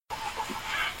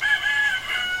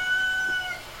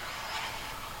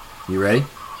You ready?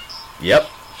 Yep.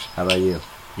 How about you?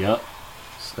 Yep.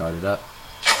 Start it up.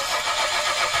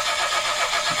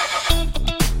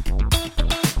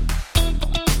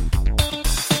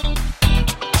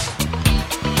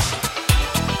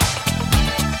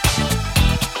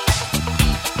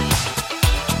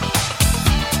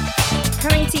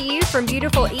 Coming to you from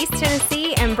beautiful East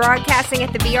Tennessee and broadcasting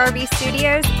at the BRB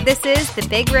studios, this is The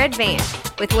Big Red Van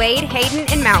with Wade, Hayden,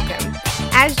 and Malcolm.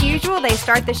 As usual, they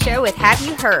start the show with Have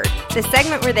You Heard?, the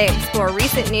segment where they explore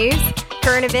recent news,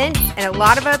 current events, and a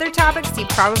lot of other topics you've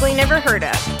probably never heard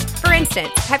of. For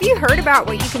instance, have you heard about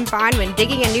what you can find when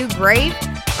digging a new grave,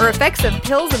 or effects of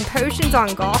pills and potions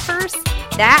on golfers?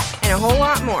 That and a whole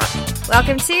lot more.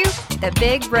 Welcome to The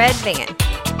Big Red Van.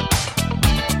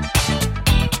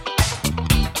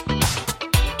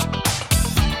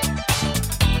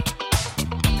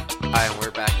 Hi, and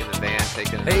we're back in the van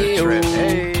taking another trip.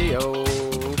 Hey-o.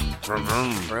 Vroom,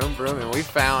 vroom. Vroom, vroom. And we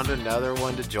found another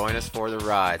one to join us for the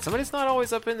ride. Somebody's not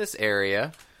always up in this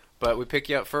area, but we pick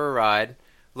you up for a ride. A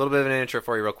little bit of an intro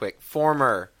for you real quick.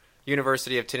 Former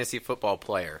University of Tennessee football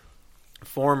player.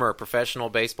 Former professional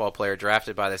baseball player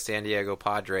drafted by the San Diego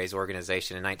Padres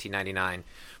organization in 1999.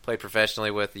 Played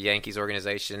professionally with the Yankees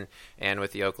organization and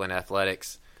with the Oakland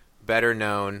Athletics. Better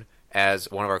known as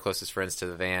one of our closest friends to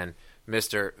the van,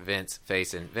 Mr. Vince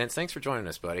Faison. Vince, thanks for joining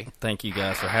us, buddy. Thank you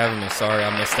guys for having me. Sorry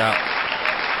I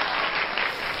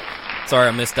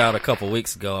missed out a couple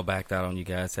weeks ago. I backed out on you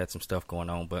guys. Had some stuff going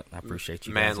on, but I appreciate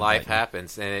you guys. Man, life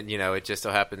happens, and it just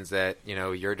so happens that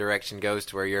your direction goes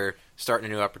to where you're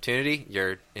starting a new opportunity.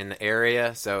 You're in the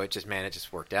area, so it just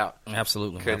worked out.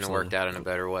 Absolutely. Couldn't have worked out in a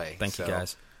better way. Thank you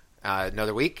guys.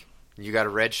 Another week. You got a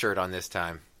red shirt on this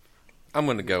time. I'm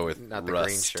going to go with Not the rust.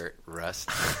 green shirt. Rust.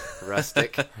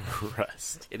 Rustic.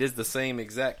 Rust. It is the same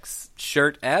exact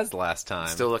shirt as last time.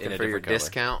 Still looking in a for your different color.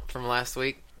 discount from last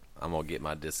week? I'm going to get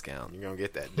my discount. You're going to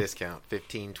get that discount.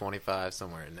 15, 25,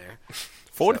 somewhere in there.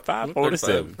 45,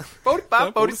 47.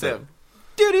 45, 47.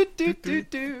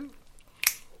 Do-do-do-do-do.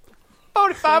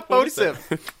 45,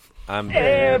 47.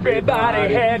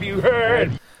 Everybody, have you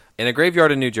heard? In a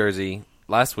graveyard in New Jersey,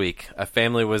 last week, a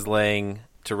family was laying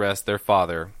to rest their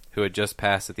father, who had just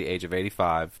passed at the age of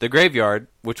 85. The graveyard,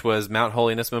 which was Mount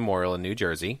Holiness Memorial in New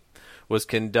Jersey, was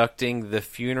conducting the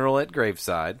funeral at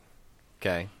graveside.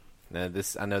 Okay. Now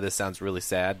I know this sounds really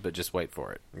sad, but just wait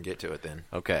for it. Get to it then.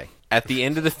 Okay. At the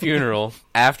end of the funeral,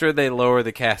 after they lower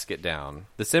the casket down,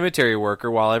 the cemetery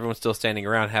worker, while everyone's still standing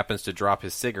around, happens to drop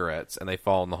his cigarettes, and they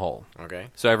fall in the hole. Okay.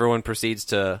 So everyone proceeds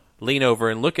to lean over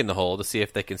and look in the hole to see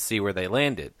if they can see where they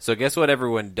landed. So guess what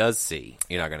everyone does see?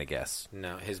 You're not going to guess.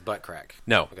 No, his butt crack.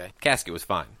 No. Okay. Casket was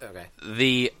fine. Okay.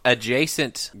 The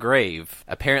adjacent grave,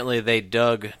 apparently they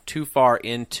dug too far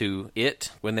into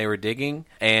it when they were digging,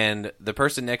 and the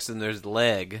person next to them's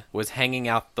leg was hanging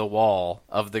out the wall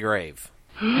of the grave.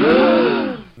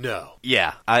 No.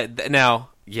 Yeah.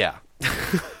 Yeah.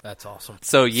 That's awesome.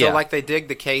 So, yeah. So, like, they dig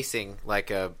the casing, like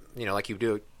you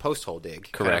do a post hole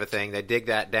dig kind of a Correct. thing. They dig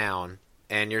that down,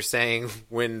 and you're saying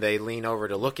when they lean over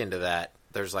to look into that,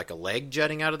 there's like a leg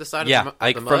jutting out of the side Yeah, of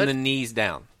like the mud? from the knees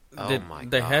down. Oh, my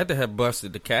God. They had to have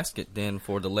busted the casket then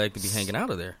for the leg to be hanging out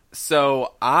of there.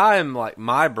 So I'm like,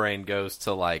 my brain goes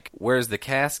to like, where's the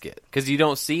casket? Because you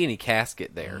don't see any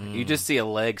casket there. You just see a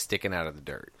leg sticking out of the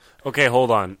dirt. Okay, hold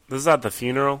on. This is at the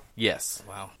funeral? Yes.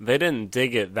 Wow. They didn't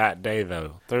dig it that day,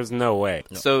 though. There's no way.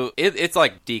 So it's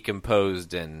like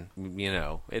decomposed and,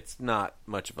 it's not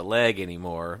much of a leg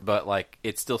anymore, but like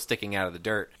it's still sticking out of the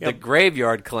dirt. Yep. The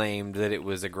graveyard claimed that it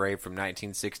was a grave from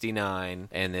 1969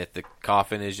 and that the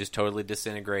coffin is just totally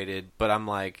disintegrated. But I'm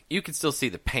like, you can still see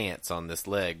the pants on this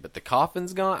leg, but the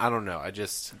coffin's gone? I don't know. I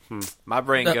just, my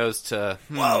brain goes to,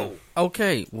 whoa.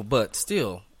 Okay, well, but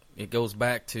still, it goes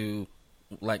back to,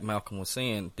 like Malcolm was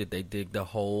saying, did they dig the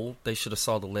hole? They should have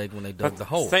saw the leg when they dug the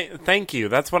hole. Thank you.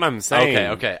 That's what I'm saying.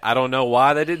 Okay. I don't know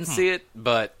why they didn't see it,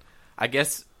 but I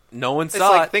guess no one It's saw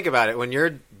like, it. think about it. When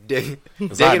you're digging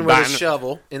with like a buying-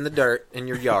 shovel in the dirt in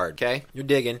your yard, okay? You're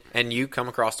digging, and you come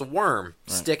across a worm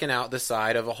sticking out the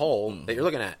side of a hole that you're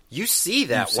looking at. You see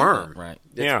that worm. Right.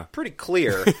 It's Yeah. pretty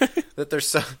clear that there's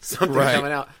something Right.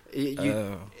 coming out.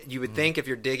 You would think if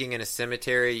you're digging in a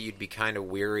cemetery, you'd be kind of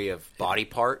weary of body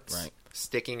parts Right.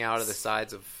 sticking out of the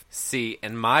sides of See,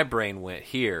 and my brain went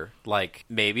here, like,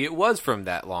 maybe it was from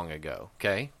that long ago,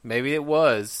 okay? Maybe it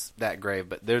was that grave,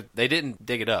 but they didn't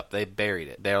dig it up. They buried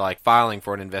it. They're, like, filing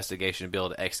for an investigation to be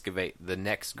able to excavate the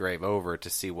next grave over to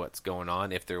see what's going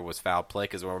on, if there was foul play,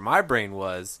 because where my brain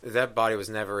was... That body was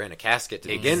never in a casket to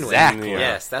begin with. Exactly.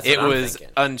 Yes, that's what it I'm was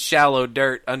thinking. unshallow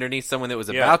dirt underneath someone that was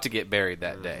about to get buried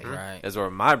that day. Right. Is where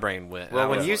my brain went. Well, I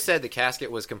when was you like, said the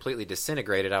casket was completely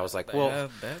disintegrated, I was like, well,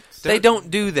 they don't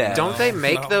do that. don't they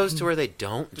make those to where they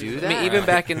don't do that? I mean, even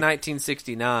back in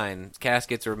 1969,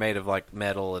 caskets were made of, like,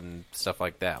 metal and stuff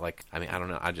like that. Like, I mean, I don't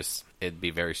know. It'd be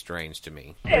very strange to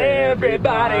me.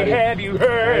 Everybody, have you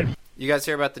heard? You guys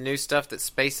hear about the new stuff that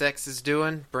SpaceX is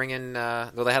doing? Bringing,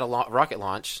 well, they had a rocket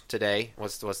launch today.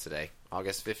 What's today?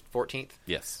 August 14th?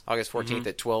 Yes. August 14th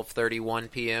at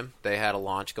 12:31 p.m. They had a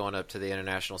launch going up to the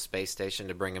International Space Station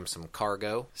to bring them some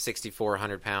cargo,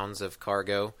 6,400 pounds of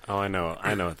cargo. Oh, I know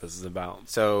what this is about.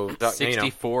 So,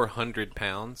 6,400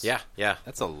 pounds? Yeah.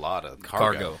 That's a lot of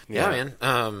cargo. Yeah,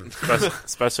 man.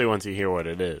 Especially once you hear what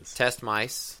it is. Test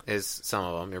mice is some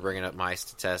of them. You're bringing up mice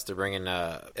to test. They're bringing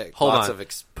Hold lots on.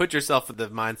 of Put yourself in the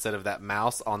mindset of that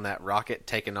mouse on that rocket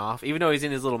taking off. Even though he's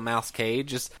in his little mouse cage,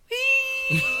 just...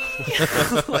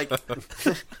 like,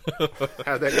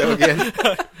 how'd that go again?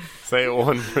 Say it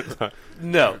one more time.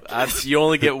 No, you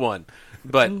only get one.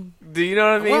 But do you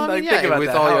know what I mean? Well, like, yeah, think about with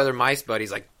that. all your other mice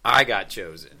buddies, like, I got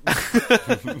chosen.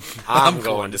 I'm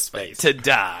going to space. To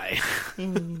die.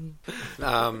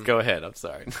 Go ahead. I'm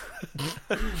sorry.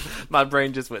 My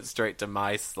brain just went straight to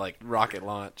mice, like rocket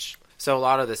launch. So a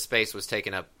lot of the space was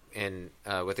taken up in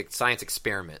with science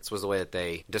experiments was the way that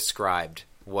they described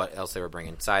what else they were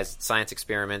bringing. Science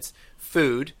experiments,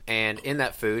 food, and in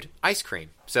that food, ice cream.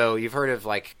 So you've heard of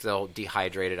like the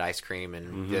dehydrated ice cream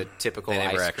and the typical They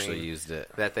never ice actually cream used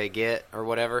it. that they get or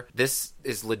whatever. This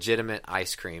is legitimate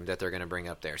ice cream that they're going to bring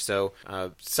up there. So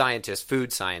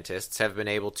food scientists have been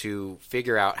able to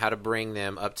figure out how to bring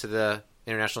them up to the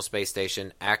International Space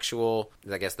Station, I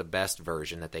guess the best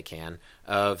version that they can,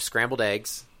 of scrambled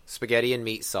eggs, spaghetti and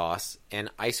meat sauce, and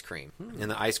ice cream. And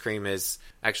the ice cream is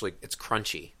actually, it's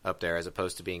crunchy up there as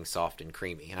opposed to being soft and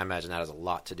creamy. I imagine that has a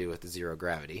lot to do with the zero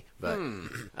gravity. But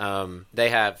they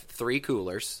have 3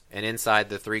 coolers, and inside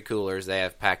the 3 coolers they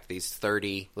have packed these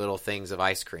 30 little things of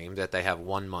ice cream that they have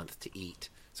 1 month to eat.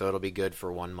 So it'll be good for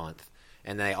 1 month.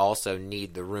 And they also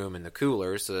need the room in the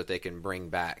coolers so that they can bring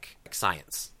back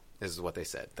science. This is what they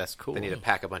said. That's cool. They need to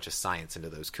pack a bunch of science into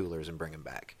those coolers and bring them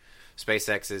back.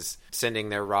 SpaceX is sending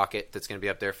their rocket that's going to be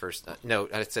up there for... no,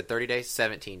 I said 30 days?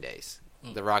 17 days.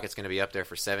 The rocket's going to be up there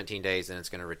for 17 days, and it's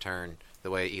going to return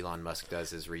the way Elon Musk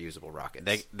does his reusable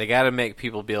rockets. They got to make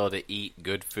people be able to eat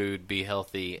good food, be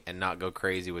healthy, and not go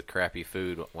crazy with crappy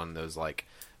food. One of those, like,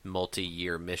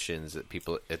 multi-year missions that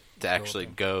people... to actually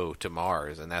go to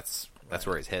Mars, and that's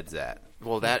where his head's at.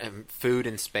 Well, that and food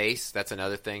in space, that's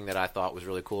another thing that I thought was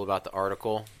really cool about the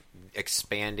article.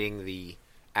 Expanding the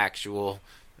actual...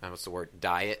 what's the word?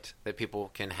 Diet that people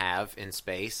can have in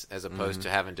space as opposed to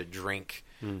having to drink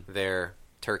their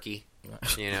turkey,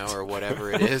 or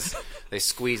whatever it is. They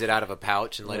squeeze it out of a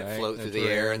pouch and let it float through the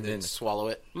air and then swallow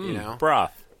it,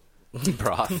 Broth.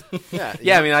 Broth. Yeah.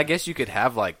 Yeah, I mean, I guess you could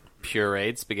have, like,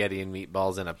 pureed spaghetti and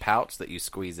meatballs in a pouch that you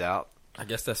squeeze out. I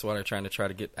guess that's why they're trying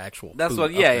to get actual That's food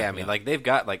what, up yeah, there, I mean, like, they've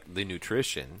got, like, the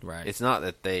nutrition. Right. It's not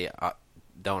that they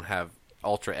don't have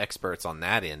ultra experts on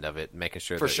that end of it, making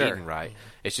sure they're eating right.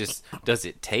 It's just, does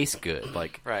it taste good?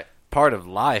 Like, Right. part of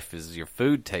life is your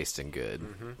food tasting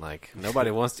good. Like, nobody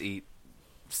wants to eat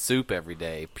soup every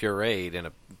day, pureed in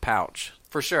a pouch.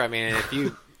 For sure. I mean, if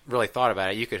you really thought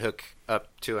about it, you could hook up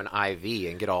to an IV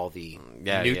and get all the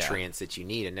nutrients that you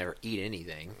need and never eat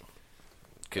anything.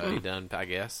 Could be done, I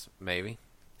guess. Maybe.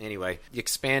 Anyway,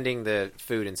 expanding the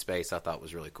food in space I thought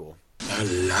was really cool. I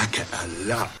like it a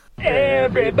lot.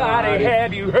 Everybody,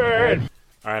 have you heard?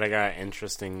 All right, I got an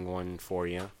interesting one for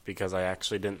you because I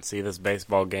actually didn't see this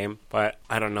baseball game, but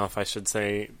I don't know if I should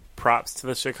say props to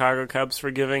the Chicago Cubs for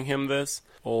giving him this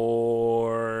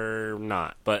or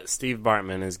not. But Steve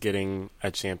Bartman is getting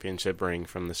a championship ring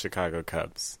from the Chicago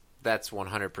Cubs. That's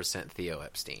 100% Theo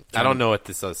Epstein. I don't know what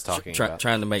this is talking about.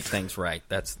 Trying to make things right.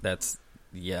 That's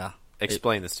yeah.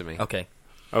 Explain this to me.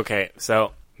 Okay,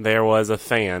 so there was a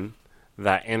fan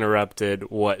that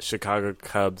interrupted what Chicago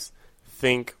Cubs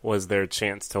think was their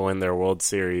chance to win their World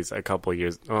Series a couple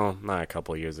years... Well, not a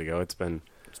couple years ago. It's been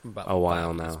about a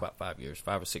while now. It's about 5 years,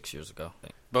 5 or 6 years ago. I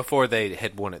think. Before they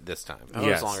had won it this time. Oh, it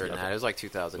Yes. was longer than that. It was like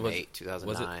 2008,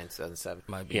 2009, 2007.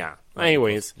 Might be. Yeah.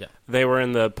 Anyways, Yeah. they were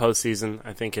in the postseason.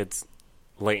 I think it's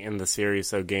late in the series,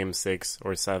 so game 6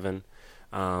 or 7.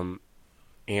 And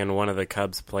one of the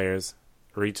Cubs players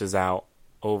reaches out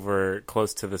over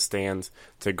close to the stands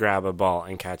to grab a ball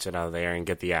and catch it out of the air and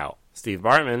get the out. Steve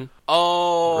Bartman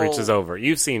reaches over.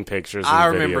 You've seen pictures and I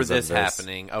videos remember of this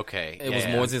happening. Okay. It was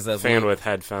Moises Alou. Fan with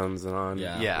headphones on.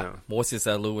 Yeah. Moises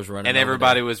Alou was running And over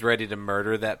everybody there. was ready to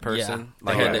murder that person.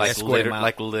 Yeah. They had to escort him out.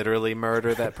 Like literally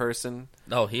murder that person.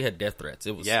 Oh, he had death threats.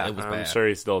 It was Yeah. it was I'm bad. sure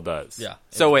he still does. Yeah.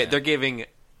 So wait, they're giving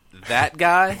that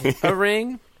guy a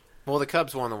ring? Well, the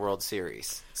Cubs won the World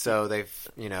Series, so they've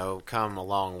come a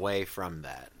long way from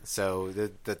that. So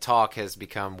the talk has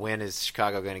become, when is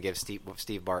Chicago going to give Steve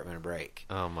Bartman a break?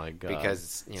 Oh my god!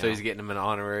 Because so he's getting him an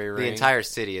honorary ring. The entire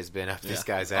city has been up this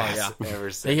guy's ass ever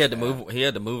since. He had to move. He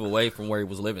had to move away from where he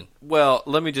was living. Well,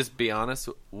 let me just be honest.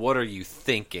 What are you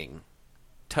thinking?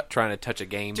 Trying to touch a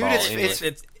game Dude, ball?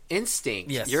 it's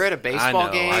instinct. Yes. You're at a baseball I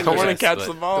know, game. I I want to Yes, catch but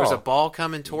the ball. There's a ball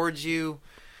coming towards you.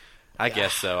 I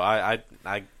guess so.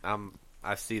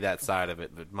 I see that side of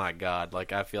it, but my God,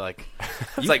 like I feel like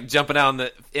it's like jumping out on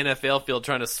the NFL field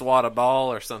trying to swat a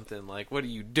ball or something. Like, what are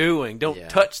you doing? Don't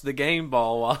touch the game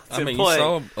ball while it's in play. You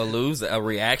saw Alou's a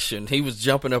reaction. He was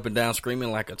jumping up and down,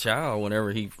 screaming like a child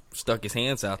whenever he stuck his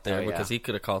hands out there because he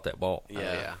could have caught that ball.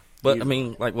 Yeah. But I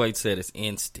mean, like Wade said, it's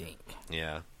instinct.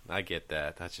 Yeah, I get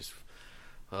that. That's just.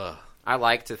 I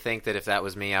like to think that if that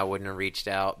was me, I wouldn't have reached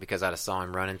out because I'd have saw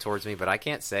him running towards me. But I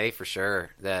can't say for sure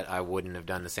that I wouldn't have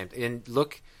done the same thing. And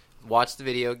watch the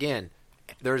video again.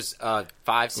 There's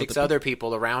 5-6 other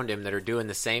people around him that are doing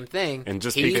the same thing. And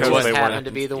just he because just they happened weren't-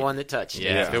 to be the one that touched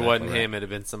him. Yeah, if it wasn't him, it'd have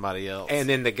been somebody else. And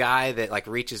then the guy that like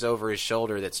reaches over his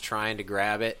shoulder that's trying to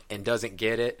grab it and doesn't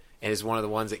get it and is one of the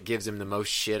ones that gives him the most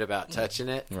shit about touching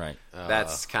it. Right.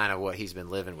 That's kind of what he's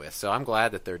been living with. So I'm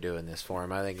glad that they're doing this for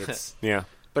him. I think it's Yeah.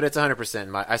 but it's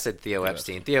 100%. I said Theo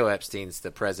Epstein. Theo Epstein's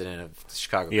the president of the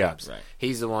Chicago Cubs. Right.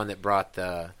 He's the one that brought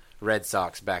the Red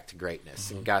Sox back to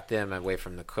greatness and got them away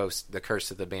from the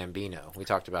curse of the Bambino. We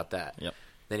talked about that. Yep.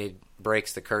 Then he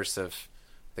breaks the curse of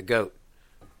the GOAT.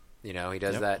 He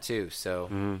does that too.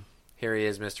 So here he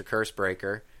is, Mr. Curse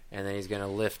Breaker, and then he's going to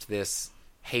lift this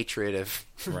hatred of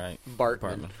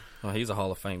Bartman. Well, he's a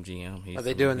Hall of Fame GM. Are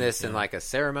they doing this in like a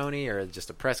ceremony or just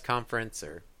a press conference,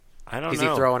 or I don't is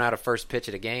know. he throwing out a first pitch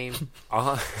at a game?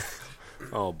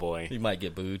 Oh boy, He might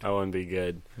get booed. that wouldn't be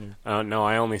good. No,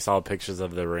 I only saw pictures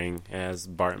of the ring. It has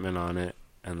Bartman on it,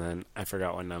 and then I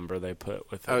forgot what number they put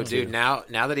with it. Oh, dude! Now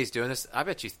that he's doing this, I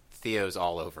bet you Theo's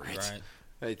all over it.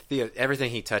 Right. Theo,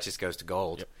 everything he touches goes to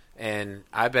gold. Yep. And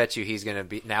I bet you he's going to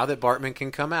be, now that Bartman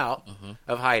can come out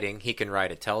of hiding, he can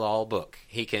write a tell-all book.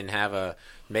 He can have a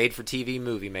made-for-TV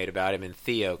movie made about him, and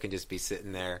Theo can just be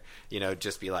sitting there,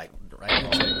 just be like,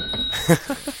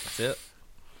 That's it.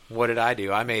 what did I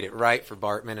do? I made it right for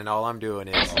Bartman, and all I'm doing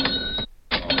is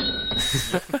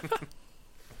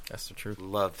That's the truth.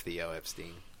 love Theo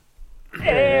Epstein.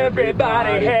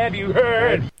 Everybody, have you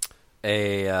heard?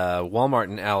 A Walmart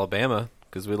in Alabama,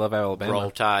 because we love Alabama. Roll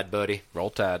Tide, buddy. Roll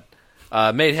Tide.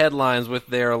 Made headlines with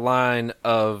their line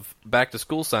of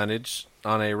back-to-school signage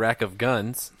on a rack of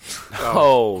guns.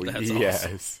 Oh, That's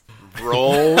yes.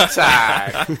 Roll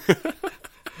Tide.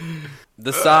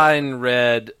 The sign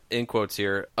read, in quotes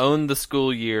here, "Own the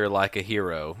school year like a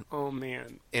hero," Oh,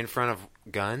 man. In front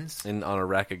of guns? on a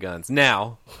rack of guns.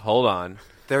 Now, hold on.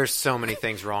 There's so many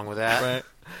things wrong with that. Right.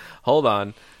 Hold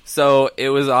on. So it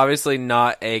was obviously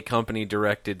not a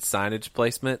company-directed signage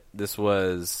placement. This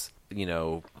was,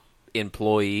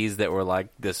 employees that were like,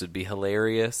 "This would be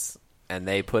hilarious," and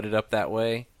they put it up that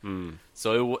way.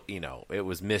 So it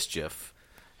was mischief.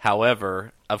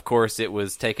 However, of course, it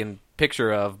was taken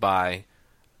picture of by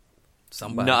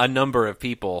Somebody. a number of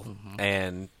people,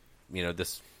 and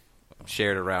this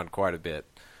shared around quite a bit.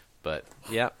 But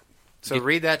yeah, So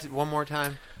read that one more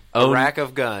time. Own A rack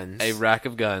of guns. a rack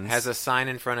of guns has a sign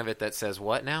in front of it that says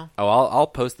what now? Oh, I'll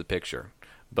post the picture.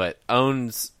 But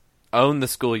own the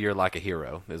school year like a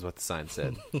hero is what the sign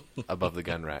said above the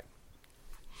gun rack.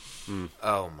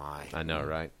 Oh my. I know,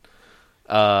 right?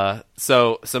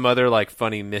 So some other like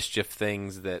funny mischief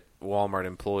things that Walmart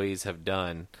employees have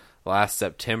done. Last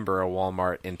September, a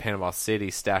Walmart in Panama City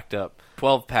stacked up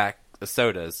 12-pack of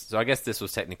sodas. So I guess this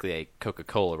was technically a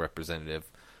Coca-Cola representative.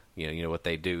 You know what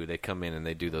they do. They come in and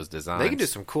they do those designs. They can do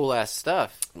some cool ass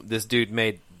stuff. This dude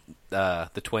made the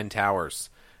Twin Towers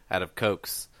out of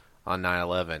Cokes on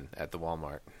 9/11 at the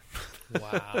Walmart.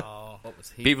 Wow. What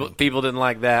was he People didn't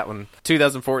like that. When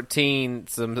 2014,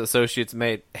 some associates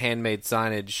made handmade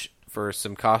signage for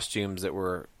some costumes that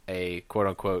were a quote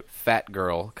unquote fat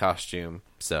girl costume.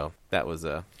 So that was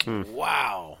a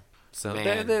Wow. so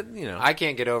Man, they I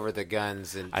can't get over the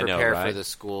guns and I know, prepare for right? the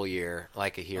school year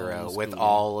like a hero the with school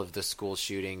all of the school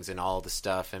shootings and all the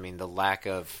stuff. I mean, the lack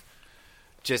of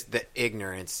just the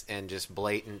ignorance and just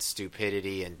blatant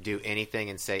stupidity and do anything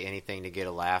and say anything to get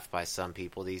a laugh by some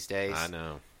people these days. I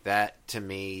know. That, to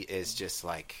me, is just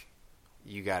like,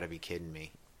 you got to be kidding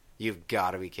me. You've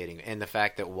got to be kidding me. And the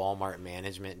fact that Walmart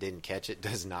management didn't catch it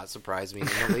does not surprise me in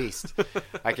the least.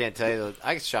 I can't tell you.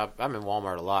 I'm in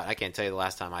Walmart a lot. I can't tell you the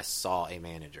last time I saw a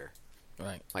manager.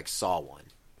 Right. Like, saw one.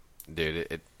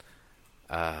 Dude,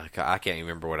 I can't even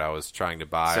remember what I was trying to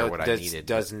buy or what I needed. It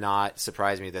does not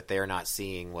surprise me that they're not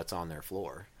seeing what's on their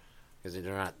floor.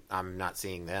 Because I'm not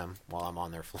seeing them while I'm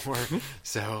on their floor.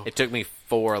 So It took me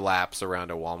 4 laps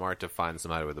around a Walmart to find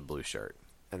somebody with a blue shirt.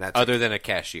 and that's Other than a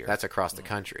cashier. that's across the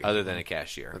country. Other than a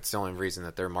cashier. That's the only reason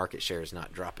that their market share is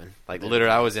not dropping. Like,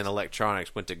 literally, I was in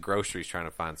electronics, went to groceries trying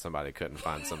to find somebody, couldn't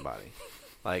find somebody.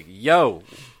 Like, yo,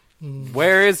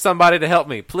 where is somebody to help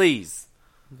me, please?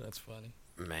 That's funny.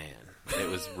 Man. It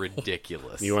was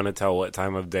ridiculous. You want to tell what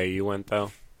time of day you went,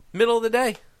 though? Middle of the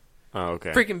day. Oh,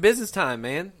 okay. Freaking business time,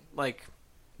 man. Like,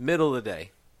 middle of the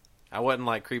day. I wasn't,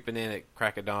 like, creeping in at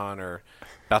crack of dawn or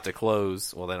about to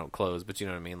close. Well, they don't close, but you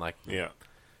know what I mean? Like, Yeah.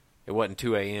 it wasn't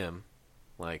 2 a.m.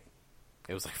 Like,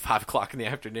 it was like 5 o'clock in the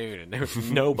afternoon, and there was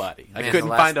nobody. I Man, couldn't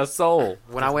the last- find a soul.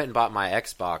 When I went and bought my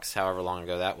Xbox, however long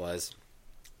ago that was,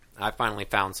 I finally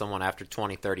found someone after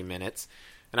 20, 30 minutes.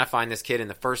 And I find this kid, and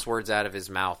the first words out of his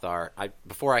mouth are,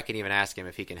 before I can even ask him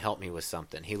if he can help me with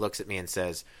something, he looks at me and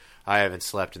says, "I haven't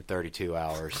slept in 32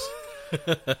 hours."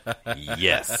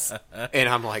 Yes. And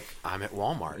I'm like, I'm at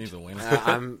Walmart. He's a winner.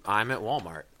 I'm at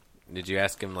Walmart. Did you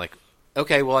ask him, like,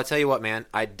 Okay, well, I tell you what, man.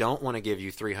 I don't want to give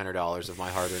you $300 of my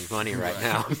hard-earned money right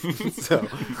now. So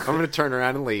I'm going to turn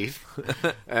around and leave.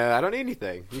 I don't need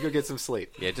anything. You go get some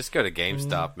sleep. yeah, just go to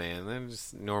GameStop, man. They're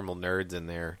just normal nerds in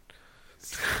there.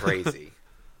 It's crazy.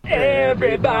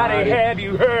 Everybody, have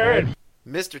you heard?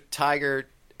 Mr. Tiger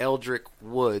Eldrick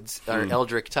Woods, or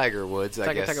Eldrick Tiger Woods,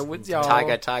 I guess. Tiger Woods, y'all.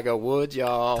 Tiger Woods,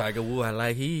 y'all. Tiger Woo, I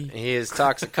like he. His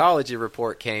toxicology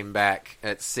report came back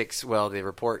at 6. Well, the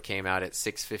report came out at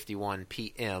 6:51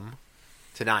 p.m.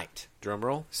 tonight. Drum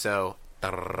roll. So,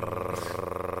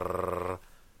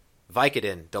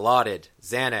 Vicodin, Dilaudid,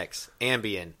 Xanax,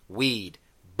 Ambien, weed,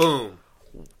 boom.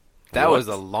 That was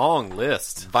a long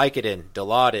list. Vicodin,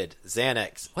 Dilaudid,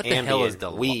 Xanax, What the Ambien, hell is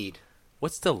weed.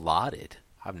 What's Dilaudid?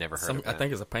 I've never heard of that. I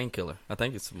think it's a painkiller. I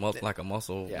think it's like a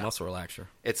muscle relaxer.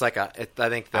 It's like I think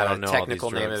I the don't know all technical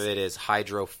these name drugs. of it is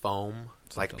hydrofoam.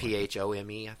 It's like Something like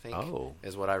PHOME, I think. Oh.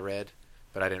 Is what I read,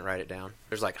 but I didn't write it down.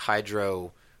 There's like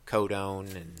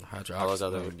hydrocodone and all those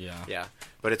other. Hydroxycodone, yeah.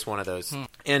 But it's one of those.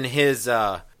 In his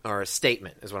or a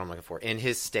statement is what I'm looking for. In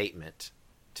his statement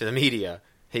to the media,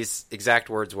 his exact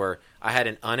words were, "I had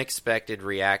an unexpected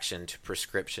reaction to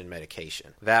prescription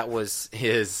medication." That was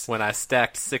his. When I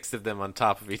stacked 6 of them on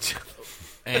top of each other.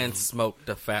 And smoked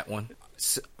the fat one.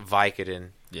 Vicodin,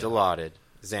 Yeah. Dilaudid,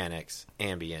 Xanax,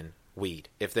 Ambien, weed.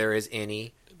 If there is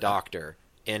any doctor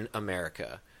in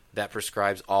America that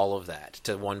prescribes all of that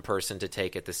to one person to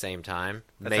take at the same time,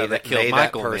 That's how they killed may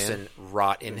Michael, that person man.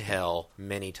 rot in hell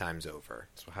many times over.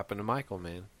 That's what happened to Michael,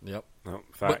 man. Yep. Oh,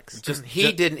 facts.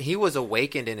 He was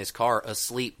awakened in his car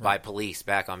asleep by police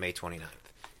back on May 29th.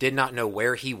 Did not know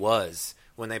where he was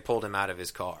when they pulled him out of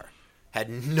his car. Had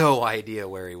no idea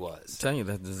where he was. I'm telling you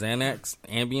that the Xanax,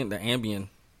 Ambien,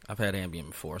 I've had Ambien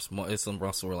before. It's some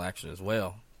muscle relaxer as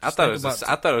well. I Just thought it think was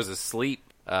about- a sleep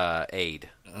aid.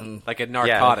 Like a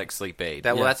narcotic sleep aid.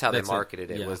 That's how that's they it.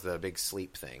 marketed it. Yeah. Was the big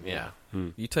sleep thing. yeah.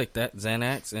 You take that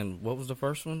Xanax and what was the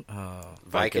first one?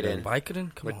 Vicodin.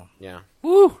 Vicodin. Come on, Yeah.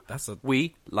 Woo! that's a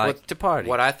We like to party.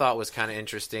 What I thought was kind of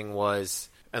interesting was,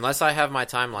 unless I have my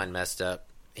timeline messed up,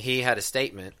 he had a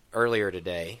statement earlier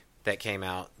today that came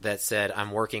out that said,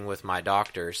 "I'm working with my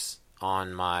doctors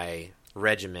on my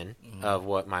regimen of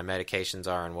what my medications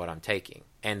are and what I'm taking."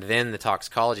 And then the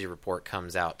toxicology report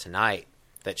comes out tonight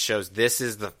that shows this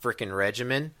is the freaking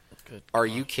regimen. good. Are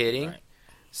you kidding? Right.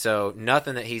 So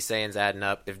nothing that he's saying is adding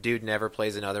up. If dude never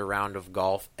plays another round of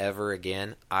golf ever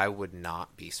again, I would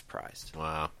not be surprised.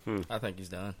 Wow. I think he's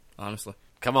done. Honestly,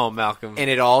 Come on, Malcolm. And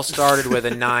it all started with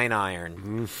a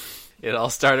 9-iron It all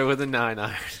started with a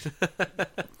 9-iron.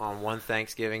 on one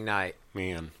Thanksgiving night.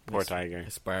 Man, poor Tiger.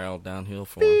 it spiraled downhill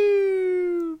for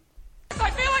him. I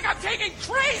feel like I'm taking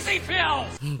crazy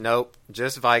pills. Nope,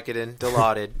 just Vicodin,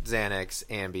 Dilaudid, Xanax,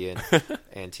 Ambien,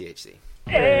 and THC.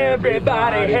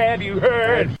 Everybody, have you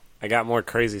heard? I got more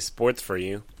crazy sports for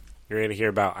you. You ready to hear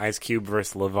about Ice Cube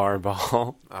versus LeVar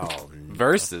Ball? Oh,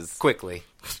 Versus. quickly.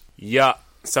 Yeah.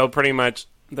 So pretty much,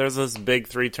 there's this Big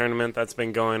 3 tournament that's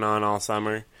been going on all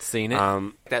summer. Seen it?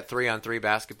 That 3-on-3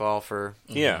 basketball for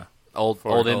Yeah. old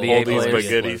for NBA oldies players. but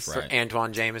goodies. Right.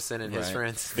 Antoine Jameson and his Right.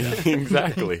 friends.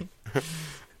 Exactly.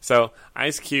 So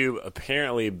Ice Cube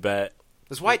apparently bet.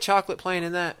 Was white chocolate playing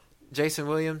in that? Jason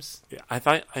Williams? Yeah, I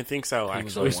think so. He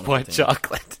was Actually, on Who's one, white I think.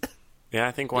 chocolate? yeah,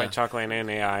 I think White Yeah. Chocolate and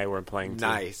AI were playing too.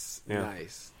 Nice. Yeah.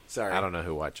 Nice. Sorry. I don't know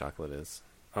who white chocolate is.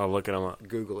 Oh, look at them up.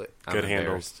 Google it. I'm Good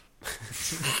embarrassed.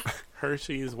 handles.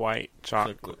 Hershey's white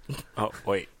chocolate. Oh,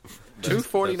 wait.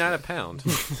 $2.49 a pound.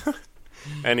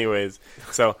 Anyways,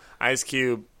 so Ice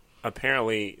Cube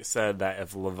apparently said that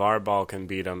if LeVar Ball can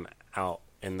beat him out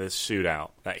in this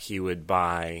shootout, that he would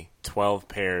buy 12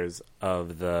 pairs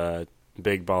of the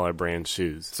Big Baller brand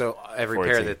shoes. So every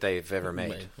 14. pair that they've ever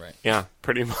made. Right. Yeah,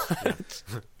 pretty much.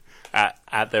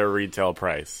 at their retail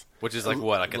price. Which is like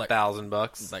what, like Like-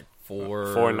 $1,000? Like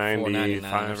 $4.95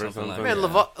 $4.99 or something. like Man,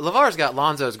 that. LeVar's got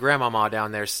Lonzo's grandmama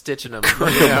down there stitching them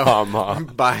Mama.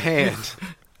 by hand.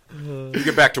 You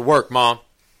get back to work, Mom.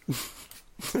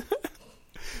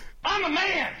 I'm a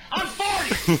man. I'm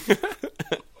 40.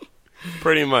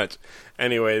 Pretty much.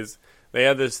 Anyways, they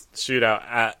had this shootout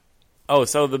at... Oh,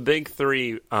 so the Big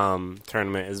Three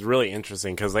tournament is really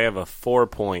interesting because they have a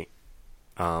 4-point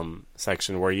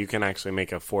section where you can actually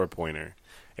make a 4-pointer.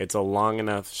 It's a long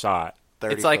enough shot.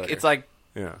 It's like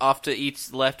Yeah. off to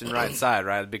each left and right side,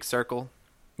 right? A big circle.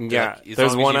 Yeah, Like, as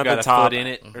there's long as one you've at got the a top. foot in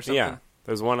it or something. Yeah,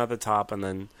 there's one at the top and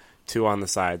then 2 on the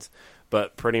sides.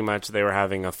 But pretty much they were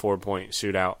having a 4-point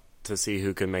shootout to see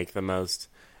who could make the most.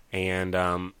 And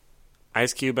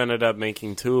Ice Cube ended up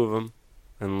making 2 of them,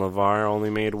 and LeVar only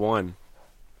made 1.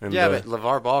 And Yeah, but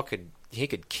LeVar Ball could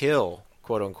kill,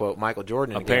 quote unquote, Michael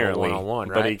Jordan in a game apparently, one-on-one,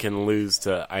 right? but he can lose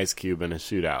to Ice Cube in a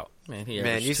shootout. Man, he Man,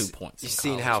 averaged you 2 points. You in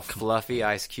seen college. how fluffy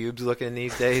Ice Cube's looking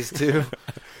these days too?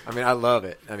 I mean, I love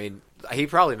it. I mean, he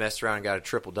probably messed around and got a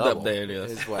triple double. There it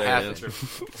is. Is what There it happened.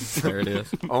 There it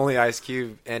is. Only Ice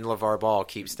Cube and LeVar Ball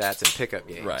keep stats in pickup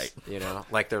games, Right. You know,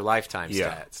 like their lifetime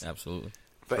Yeah. stats. Absolutely.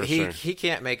 But For he sure. he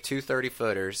can't make 2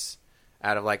 30-footers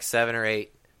out of like 7 or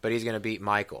 8. But he's going to beat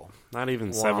Michael. Not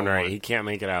even 7 or 8. One-on-one. He can't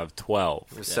make it out of 12.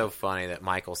 It was so funny that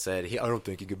Michael said, I don't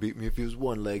think he could beat me if he was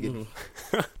one-legged.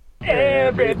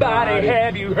 Everybody,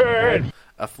 have you heard?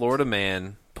 A Florida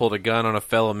man pulled a gun on a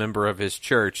fellow member of his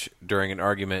church during an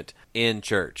argument in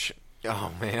church.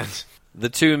 Oh, man. The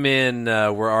 2 men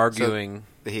were arguing.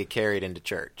 That he carried into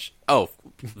church. Oh,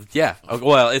 yeah. Okay,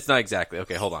 well, it's not exactly.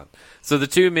 Okay, hold on. So the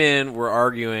 2 men were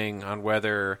arguing on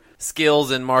whether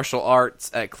skills in martial arts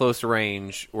at close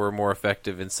range were more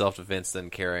effective in self-defense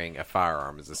than carrying a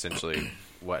firearm is essentially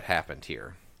what happened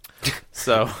here.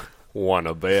 So,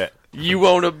 Wanna bet. you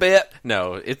want to bet?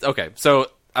 No, it's okay. So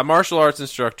a martial arts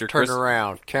instructor, Turn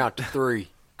around. Count to 3.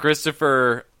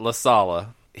 Christopher LaSala,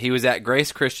 he was at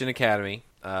Grace Christian Academy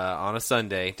on a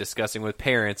Sunday discussing with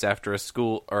parents after a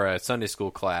Sunday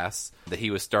school class that he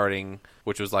was starting,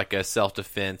 which was like a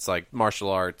self-defense, like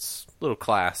martial arts little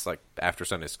class, like after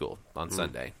Sunday school on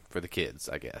Sunday for the kids,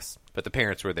 I guess. But the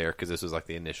parents were there because this was like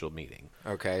the initial meeting.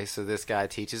 Okay, so this guy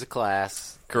teaches a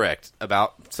class. Correct.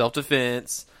 About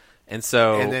self-defense. And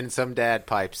so... And then some dad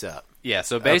pipes up. Yeah,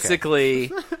 so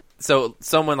basically, so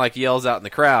someone like yells out in the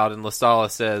crowd, and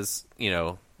LaSala says,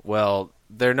 well,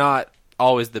 they're not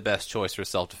always the best choice for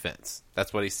self-defense.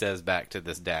 That's what he says back to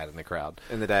this dad in the crowd.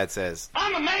 And the dad says,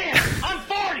 I'm a man. I'm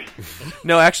 40.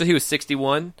 No, actually, he was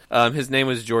 61. His name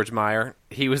was George Meyer.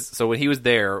 When he was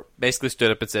there, basically stood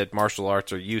up and said martial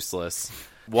arts are useless.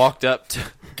 Walked up to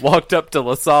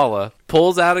LaSala,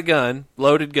 pulls out a gun,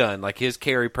 loaded gun, like his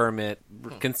carry permit,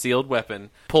 concealed weapon,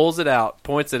 pulls it out,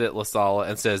 points it at LaSala,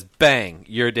 and says, "Bang,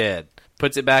 you're dead."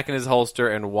 Puts it back in his holster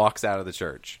and walks out of the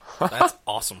church. That's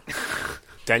awesome.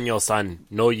 Daniel-san,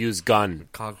 no use gun.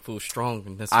 Kung Fu strong.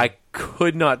 And that's I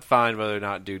could not find whether or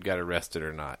not dude got arrested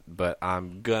or not, but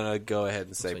I'm gonna go ahead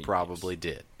and say what you probably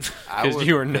did. I Because would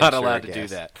you are not venture a allowed to do guess.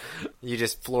 that. You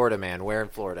just Florida man. Where in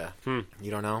Florida?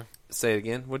 You don't know? Say it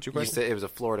again. What's your You question? said it was a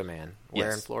Florida man. Where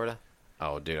Yes. in Florida?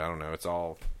 Oh, dude, I don't know. It's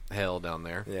all hell down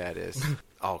there. Yeah, it is.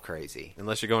 All crazy.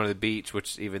 Unless you're going to the beach,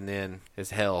 which even then is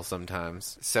hell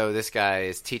sometimes. So this guy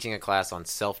is teaching a class on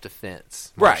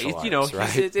self-defense. Right. martial arts,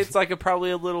 right? It's like probably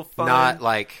a little fun. Not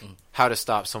like how to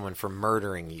stop someone from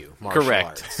murdering you. Martial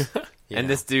Correct. arts. You and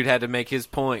know? this dude had to make his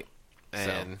point.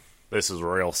 And This is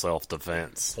real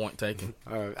self-defense. point taken.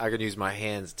 I can use my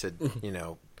hands to,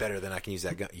 better than I can use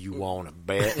that gun. You want to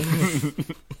bet?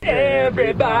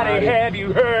 Everybody, have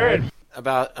you heard?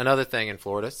 About another thing in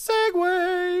Florida.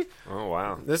 Segway! Oh,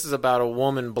 wow. This is about a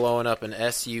woman blowing up an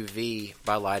SUV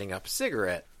by lighting up a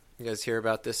cigarette. You guys hear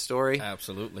about this story?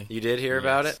 Absolutely. You did hear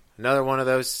about it? Another one of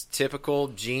those typical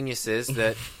geniuses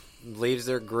that leaves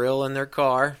their grill in their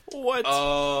car, what?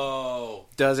 Oh.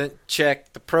 doesn't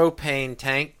check the propane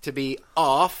tank to be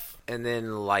off, and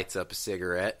then lights up a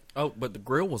cigarette. Oh, but the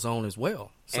grill was on as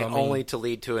well. So, And only to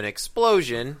lead to an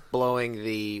explosion, blowing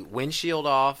the windshield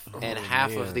off and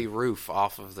half of the roof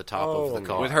off of the top of the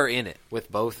car. With her in it.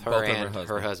 With both her Both of and her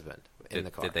her husband in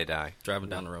the car. Did they die? driving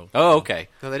down the road. Oh, okay.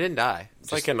 No, they didn't die.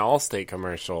 It's like an Allstate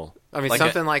commercial. I mean, Like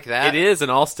something like that. It is an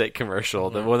Allstate commercial.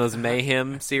 One of those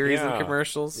Mayhem series Yeah. of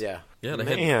commercials. Yeah. Yeah, they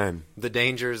had. Man. The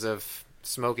dangers of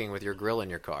smoking with your grill in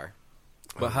your car.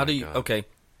 But how do you? God. Okay,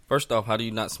 first off, how do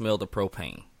you not smell the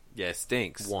propane? Yeah, it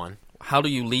stinks. One. How do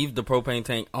you leave the propane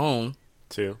tank on?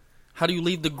 2, How do you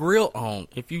leave the grill on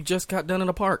if you just got done in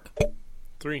a park?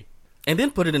 3. And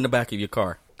then put it in the back of your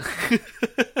car.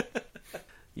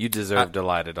 You deserve to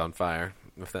light it on fire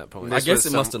with that point. I This guess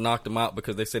was it must have knocked them out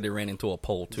because they said they ran into a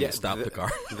pole too to stop the car.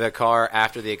 The car,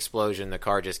 after the explosion, the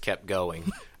car just kept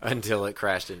going until it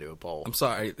crashed into a pole. I'm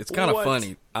sorry, it's kind of What?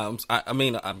 funny. I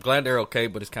mean, I'm glad they're okay,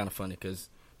 but it's kind of funny because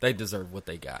they deserve what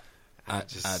they got.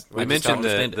 We mentioned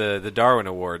understand it. the Darwin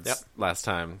Awards Yep. last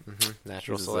time.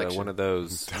 Natural This is, selection. one of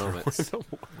those moments.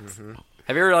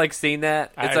 Have you ever seen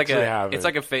that? I It's like actually a. haven't. It's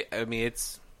like a. I mean,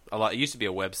 it's a lot. It used to be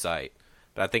a website,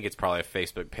 but I think it's probably a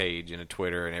Facebook page and a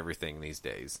Twitter and everything these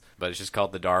days. But it's just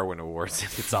called the Darwin Awards.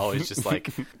 And it's always just like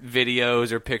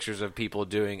videos or pictures of people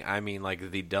doing. I mean,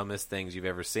 like the dumbest things you've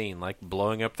ever seen, like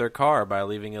blowing up their car by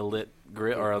leaving a lit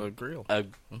grill or a grill. a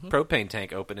propane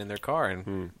tank open in their car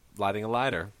and lighting a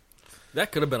lighter.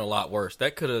 That could have been a lot worse.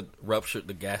 That could have ruptured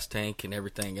the gas tank and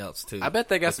everything else too. I bet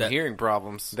they got But some hearing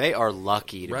problems. They are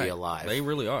lucky to right. be alive. They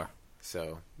really are.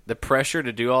 So The pressure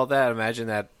to do all that, imagine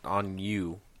that on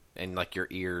you and like your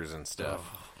ears and stuff.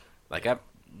 They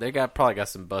probably got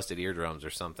some busted eardrums or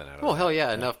something out of well, it. hell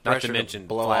yeah, enough Not pressure to mention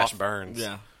blow flash off, burns.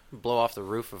 Yeah, blow off the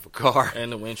roof of a car.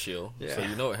 and the windshield. Yeah. So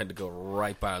you know it had to go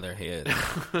right by their head.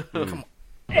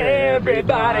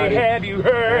 Everybody, have you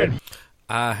heard?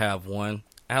 I have one.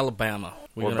 Alabama.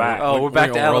 We're back. Oh, we're back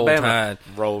to gonna roll Alabama.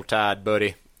 Tide. Roll Tide,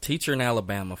 buddy. Teacher in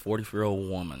Alabama, 44-year-old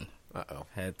woman, Uh-oh.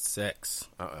 had sex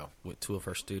Uh-oh. with 2 of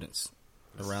her students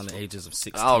around the ages of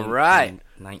 16 All right. and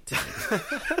 19.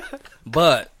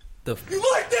 But the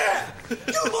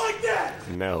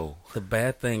No. the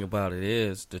bad thing about it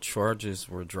is the charges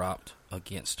were dropped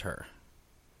against her.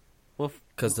 Well,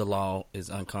 Because the law is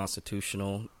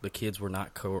unconstitutional. The kids were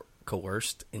not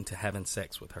coerced into having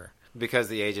sex with her. Because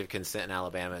the age of consent in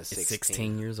Alabama is It's 16.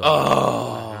 16 years old.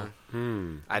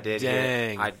 I did.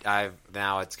 Dang. I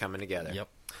now it's coming together. Yep.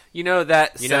 you know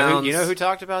that You sounds... know who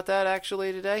talked about that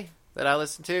actually today that I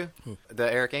listened to?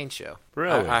 The Eric Ains show.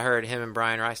 Really? I heard him and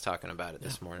Brian Rice talking about it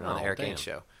this morning on the Oh, Eric damn. Ains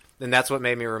show. And that's what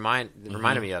made me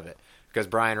reminded me of it. Because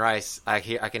Brian Rice, I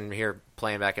can hear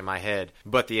playing back in my head,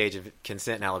 but the age of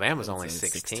consent in Alabama is only It's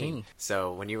 16. 16.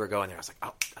 So when you were going there, I was like,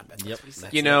 oh, I bet that's Yep. what he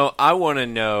said. You know, I want to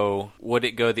know, would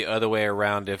it go the other way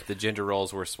around if the gender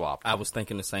roles were swapped? I was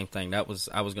thinking the same thing. I was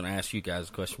going to ask you guys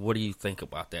a question. What do you think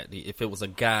about that? If it was a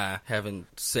guy having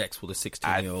sex with a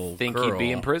I 16-year-old think girl, he'd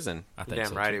be in prison. I think Damn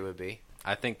so right too. he would be.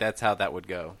 I think that's how that would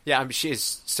go. Yeah, I mean,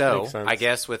 she's so. Makes sense. I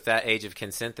guess with that age of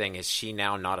consent thing, is she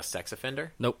now not a sex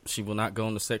offender? Nope, she will not go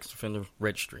on the sex offender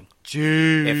registry.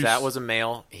 If that was a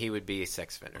male, he would be a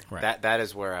sex offender. Right. That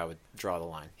is where I would draw the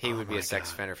line. He would be a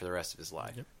sex offender for the rest of his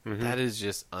life. That is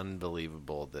just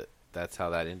unbelievable that that's how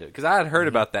that ended. Because I had heard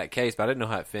about that case, but I didn't know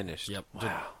how it finished. Yep.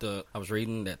 Wow. I was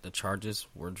reading that the charges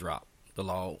were dropped. The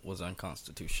law was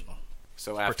unconstitutional.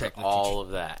 So after Protecting the all teacher. of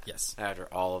that, Yes. after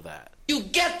all of that, You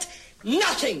get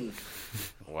nothing.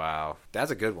 Wow. that's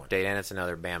a good one. And it's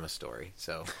another Bama story.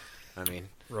 So, I mean,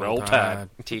 Roll Tide.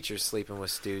 teachers sleeping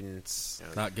with students.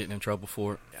 Not getting in trouble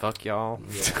for it. Fuck y'all.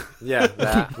 Yeah,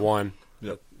 that. 1.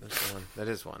 That's one. That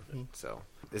is one. So,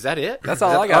 is that it? That's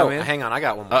all I got, oh, man. Hang on, I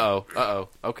got one more. Uh-oh.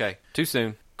 Okay. Too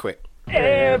soon. Quick.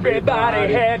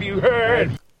 Everybody, have you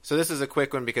heard? So this is a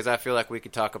quick one because I feel like we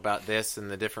could talk about this and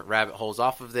the different rabbit holes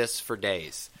off of this for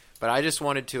days. But I just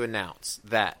wanted to announce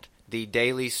that the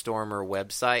Daily Stormer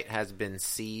website has been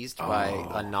seized by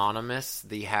Anonymous,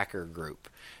 the hacker group.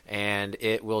 And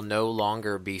it will no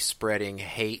longer be spreading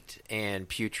hate and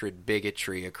putrid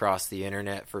bigotry across the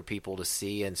internet for people to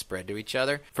see and spread to each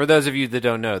other. For those of you that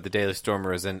don't know, the Daily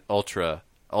Stormer is an ultra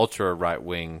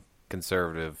right-wing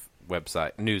conservative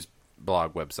website, news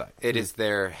blog website. It is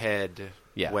their head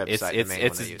Yeah, website.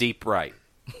 it's deep right.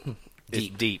 It's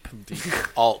deep.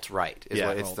 Alt-right is Yeah.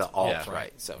 what it's the Alt,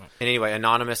 alt-right. So and anyway,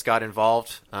 Anonymous got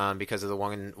involved because of the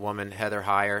woman Heather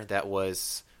Heyer that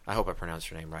was, I hope I pronounced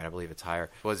her name right, I believe it's Heyer,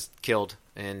 was killed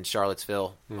in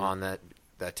Charlottesville on the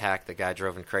attack. The guy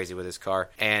drove him crazy with his car.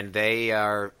 And they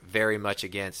are very much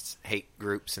against hate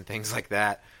groups and things like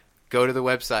that. Go to the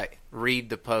website, read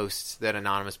the posts that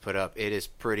Anonymous put up. It is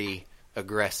pretty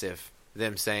aggressive.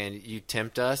 Them saying, you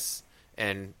tempt us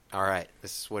And all right,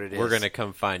 this is what it is. We're going to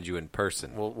come find you in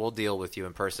person. We'll deal with you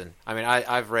in person. I mean,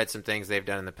 I've read some things they've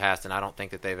done in the past, and I don't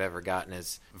think that they've ever gotten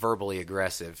as verbally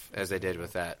aggressive as they did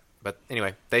with that. But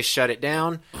anyway, they shut it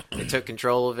down. They took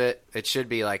control of it. It should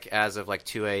be as of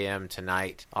 2 a.m.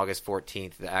 tonight, August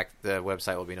 14th, the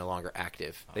website will be no longer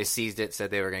active. They seized it, said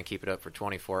they were going to keep it up for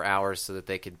 24 hours so that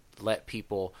they could let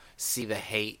people see the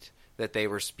hate that they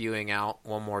were spewing out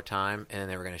one more time, and then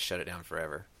they were going to shut it down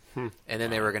forever. And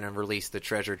then they were going to release the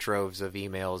treasure troves of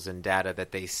emails and data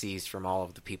that they seized from all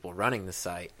of the people running the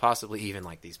site, possibly even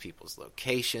these people's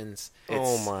locations.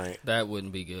 That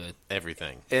wouldn't be good.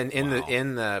 Everything. And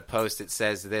in the post, it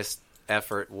says this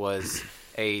effort was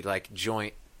a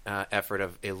joint effort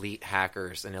of elite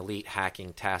hackers, an elite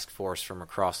hacking task force from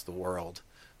across the world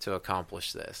to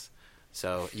accomplish this.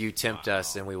 So you tempt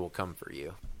us, and we will come for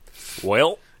you.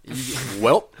 Well.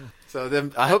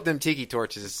 So I hope them tiki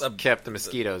torches kept the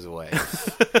mosquitoes away.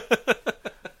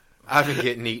 I've been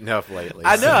getting eaten up lately.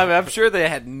 I know. I'm sure they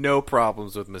had no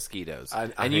problems with mosquitoes. I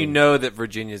and mean, you know that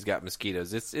Virginia's got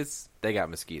mosquitoes. They got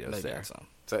mosquitoes They there. got some.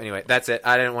 So anyway, that's it.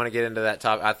 I didn't want to get into that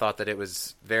topic. I thought that it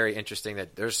was very interesting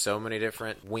that there's so many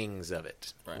different wings of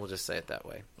it. Right. We'll just say it that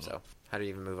way. So how do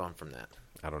you even move on from that?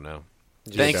 I don't know.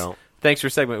 Don't. Thanks for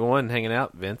segment 1 hanging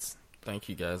out, Vince. Thank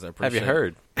you, guys. I Have appreciate you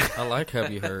heard? it. I like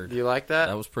Have You Heard. Do you like that?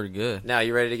 That was pretty good. Now,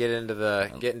 you ready to get into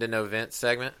the getting to know Vince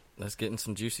segment? Let's get in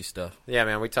some juicy stuff. Yeah,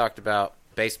 man. We talked about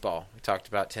baseball. We talked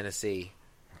about Tennessee.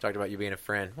 We talked about you being a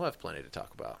friend. We'll have plenty to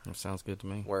talk about. That sounds good to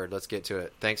me. Word. Let's get to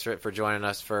it. Thanks for joining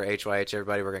us for HYH,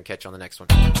 everybody. We're going to catch you on the next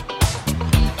one.